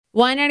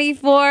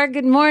Y94,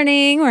 good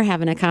morning. We're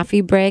having a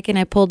coffee break, and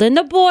I pulled in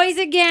the boys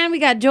again. We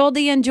got Joel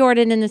D and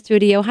Jordan in the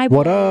studio. Hi, boys.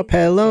 What up?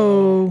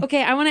 Hello.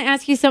 Okay, I want to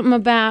ask you something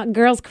about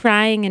girls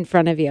crying in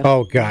front of you.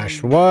 Oh,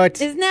 gosh. What?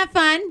 Isn't that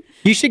fun?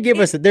 You should give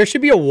us, there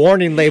should be a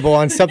warning label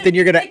on something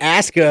you're going to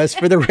ask us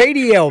for the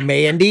radio,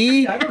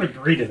 Mandy. I don't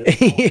agree to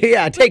this.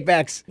 Yeah, take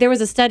backs. There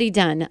was a study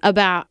done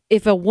about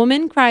if a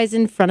woman cries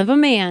in front of a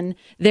man,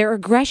 their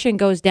aggression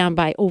goes down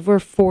by over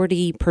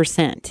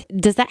 40%.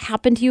 Does that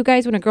happen to you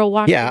guys when a girl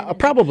walks in? Yeah,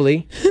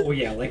 probably. Oh,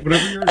 yeah. Like,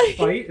 whenever you're in a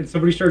fight and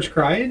somebody starts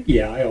crying,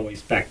 yeah, I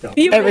always backed up.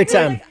 Every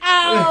time.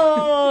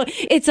 Oh,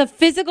 it's a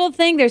physical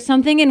thing. There's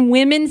something in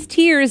women's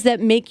tears that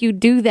make you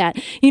do that.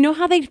 You know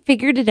how they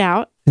figured it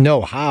out?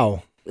 No,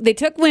 how? They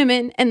took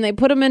women and they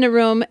put them in a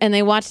room and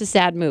they watched a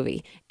sad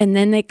movie. And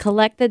then they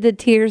collected the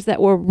tears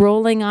that were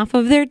rolling off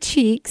of their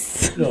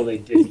cheeks. No, they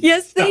didn't.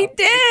 Yes, they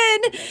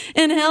did.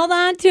 And held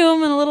on to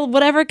them in a little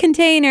whatever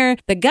container.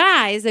 The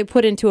guys, they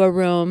put into a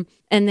room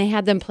and they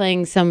had them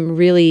playing some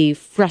really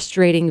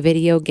frustrating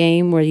video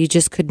game where you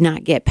just could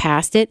not get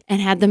past it, and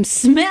had them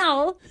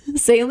smell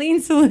saline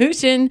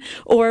solution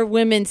or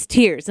women's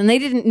tears. And they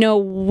didn't know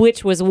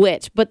which was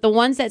which. But the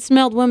ones that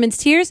smelled women's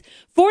tears,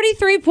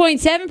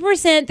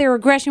 43.7%, their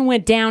aggression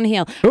went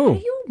downhill. Ooh. How do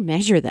you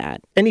measure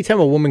that? Anytime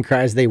a woman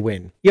cries, they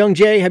win. Young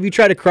Jay, have you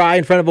tried to cry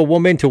in front of a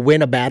woman to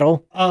win a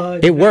battle?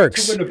 It Not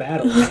works. to win a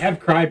battle. I have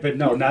cried, but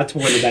no, not to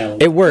win a battle.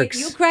 It works.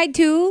 You cried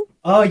too?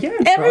 Yeah. I've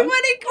cried.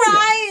 Everybody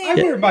crying. I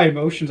wear my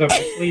emotions on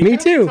my sleeve. Me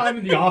too. Every time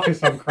in the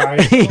office, I'm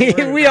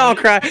crying. We all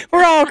cry.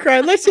 We're all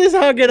crying. Let's just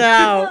hug it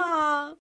out.